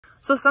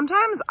So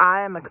sometimes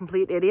I am a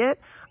complete idiot.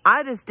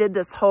 I just did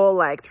this whole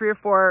like 3 or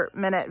 4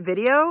 minute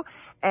video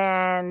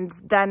and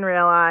then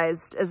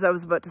realized as I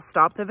was about to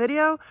stop the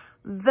video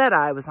that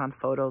I was on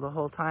photo the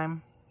whole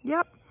time.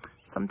 Yep,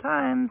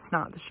 sometimes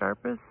not the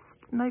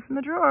sharpest knife in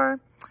the drawer.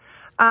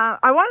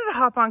 I wanted to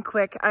hop on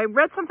quick. I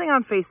read something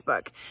on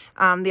Facebook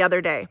the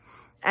other day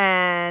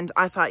and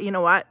I thought, you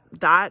know what,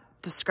 that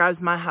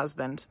describes my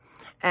husband.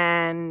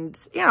 And,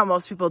 you know,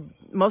 most people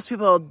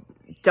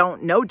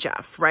don't know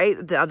Jeff,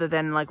 right? Other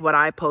than like what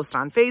I post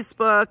on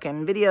Facebook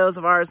and videos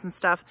of ours and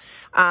stuff.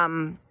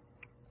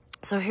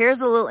 So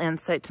here's a little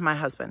insight to my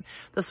husband.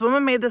 This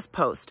woman made this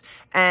post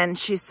and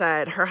she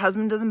said her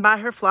husband doesn't buy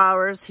her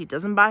flowers. He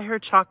doesn't buy her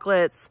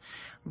chocolates,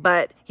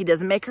 but he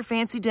doesn't make her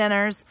fancy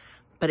dinners,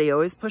 but he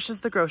always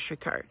pushes the grocery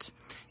cart.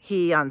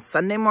 He, on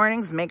Sunday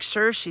mornings, makes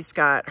sure she's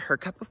got her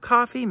cup of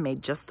coffee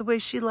made just the way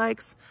she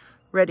likes,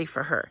 ready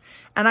for her.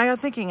 And I got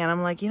thinking, and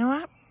I'm like, you know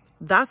what?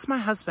 That's my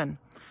husband.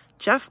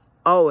 Jeff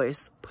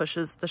always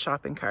pushes the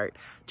shopping cart.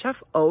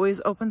 Jeff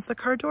always opens the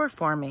car door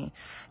for me.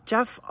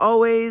 Jeff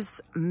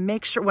always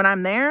makes sure when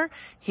I'm there,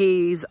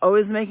 he's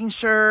always making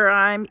sure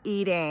I'm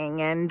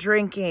eating and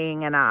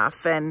drinking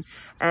enough and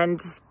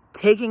just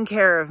taking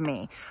care of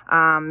me,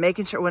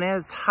 making sure when it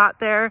is hot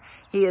there,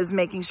 he is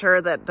making sure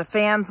that the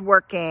fan's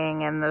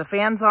working and the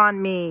fan's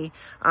on me.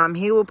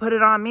 He will put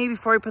it on me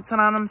before he puts it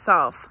on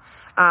himself.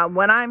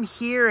 When I'm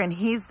here and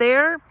he's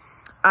there,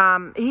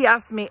 he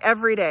asks me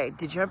every day,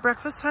 did you have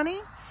breakfast,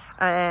 honey?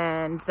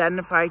 And then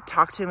if I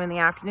talk to him in the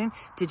afternoon,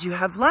 did you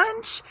have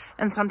lunch?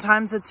 And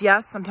sometimes it's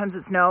yes, sometimes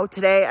it's no.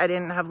 Today I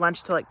didn't have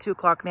lunch till like 2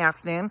 o'clock in the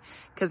afternoon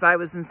because I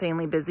was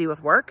insanely busy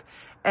with work.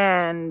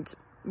 And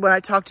when I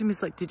talk to him,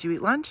 he's like, did you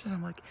eat lunch? And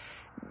I'm like,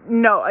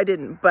 no, I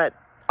didn't, but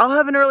I'll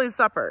have an early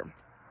supper.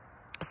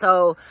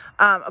 So,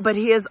 but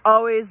he is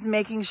always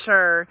making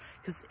sure,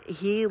 because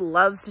he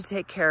loves to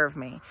take care of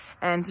me.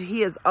 And so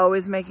he is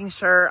always making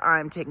sure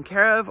I'm taken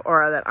care of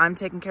or that I'm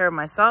taking care of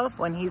myself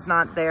when he's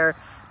not there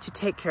to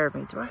take care of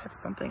me. Do I have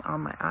something on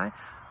my eye?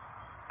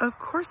 Of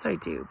course I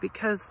do,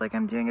 because like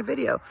I'm doing a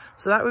video.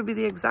 So that would be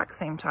the exact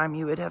same time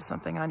you would have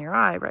something on your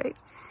eye, right?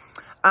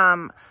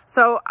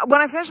 So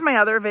when I finished my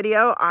other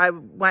video, I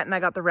went and I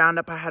got the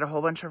Roundup. I had a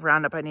whole bunch of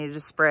Roundup I needed to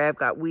spray. I've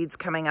got weeds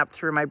coming up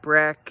through my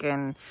brick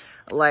and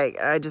like,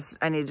 I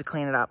needed to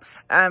clean it up.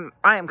 I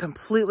am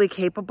completely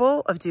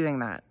capable of doing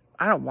that.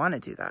 I don't want to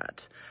do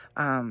that.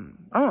 I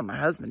want my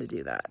husband to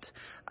do that.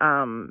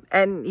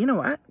 And you know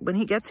what? When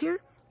he gets here,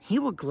 he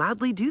will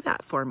gladly do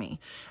that for me.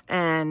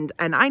 And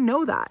I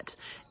know that.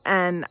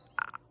 And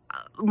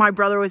my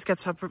brother always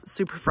gets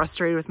super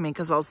frustrated with me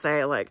because I'll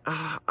say like,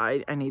 oh,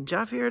 I need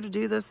Jeff here to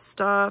do this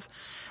stuff.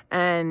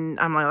 And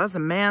I'm like, that's a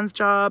man's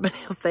job. And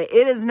he'll say,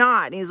 it is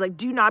not. And he's like,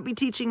 do not be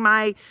teaching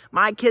my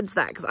kids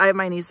that, because I have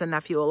my niece and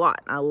nephew a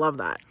lot. And I love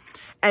that.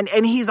 And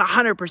he's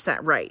 100%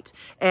 right.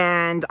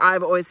 And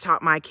I've always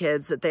taught my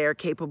kids that they are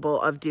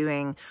capable of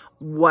doing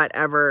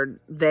whatever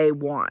they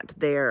want.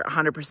 They're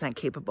 100%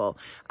 capable.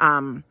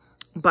 And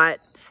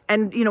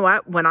you know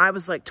what? When I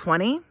was like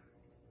 20,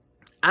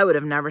 I would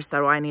have never said,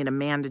 well, I need a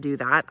man to do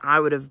that.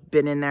 I would have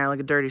been in there like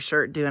a dirty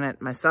shirt doing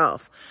it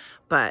myself.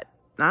 But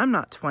I'm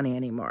not 20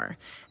 anymore.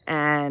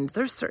 And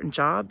there's certain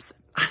jobs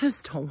I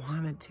just don't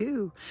want to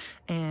do.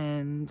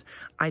 And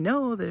I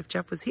know that if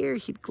Jeff was here,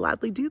 he'd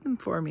gladly do them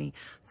for me.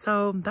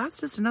 So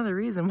that's just another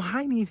reason why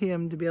I need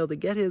him to be able to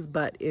get his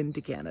butt into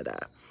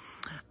Canada.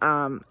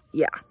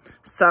 Yeah.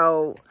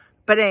 So,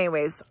 but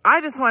anyways,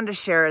 I just wanted to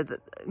share that,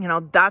 you know,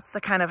 that's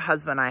the kind of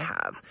husband I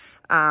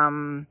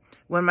have.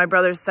 When my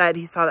brother said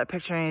he saw that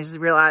picture and he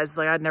realized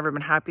like I'd never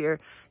been happier,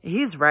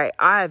 he's right.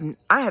 I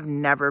have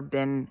never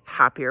been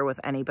happier with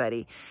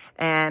anybody.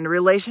 And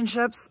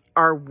relationships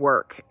are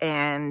work,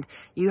 and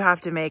you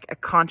have to make a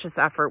conscious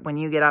effort when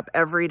you get up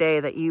every day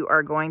that you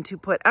are going to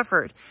put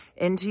effort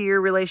into your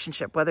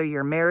relationship, whether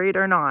you're married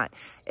or not,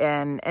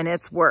 and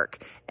it's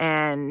work.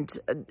 And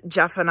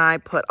Jeff and I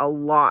put a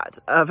lot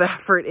of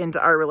effort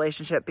into our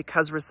relationship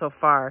because we're so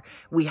far.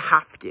 We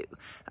have to.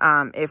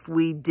 If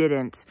we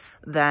didn't,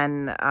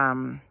 then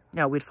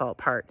no, we'd fall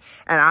apart.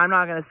 And I'm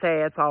not going to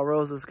say it's all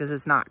roses, because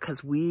it's not,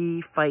 because we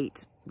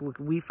fight.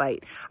 We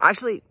fight.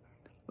 Actually,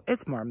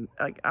 it's more,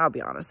 like, I'll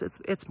be honest,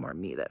 it's more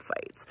me that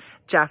fights.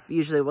 Jeff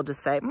usually will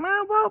just say,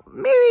 well,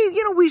 maybe,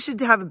 you know, we should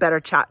have a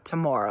better chat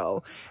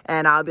tomorrow.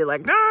 And I'll be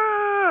like,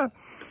 nah.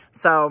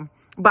 So,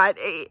 but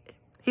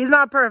he's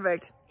not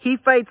perfect. He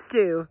fights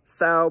too.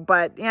 So,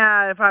 but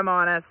yeah, if I'm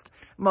honest,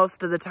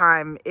 most of the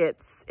time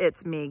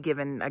it's me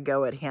giving a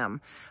go at him.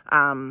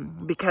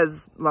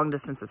 Because long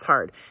distance is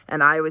hard.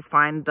 And I always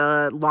find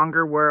the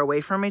longer we're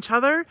away from each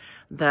other,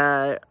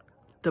 the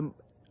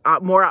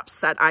more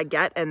upset I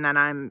get, and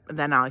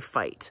then I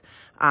fight.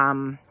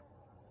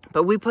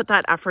 But we put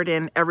that effort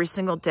in every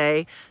single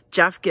day.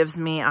 Jeff gives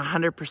me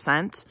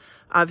 100%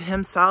 of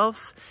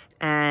himself,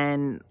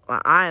 and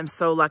I am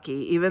so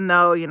lucky. Even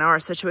though, you know, our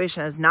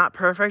situation is not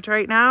perfect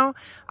right now,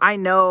 I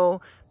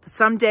know that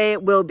someday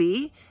it will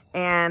be,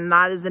 and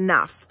that is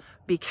enough,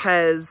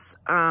 because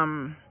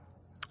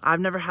I've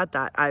never had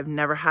that. I've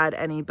never had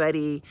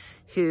anybody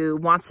who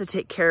wants to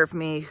take care of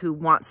me, who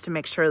wants to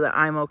make sure that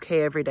I'm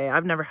okay every day.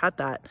 I've never had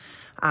that.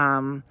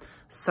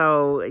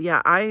 So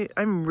yeah,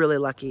 I'm really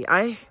lucky.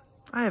 I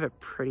have a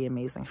pretty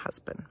amazing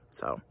husband.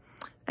 So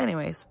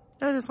anyways,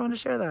 I just wanted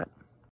to share that.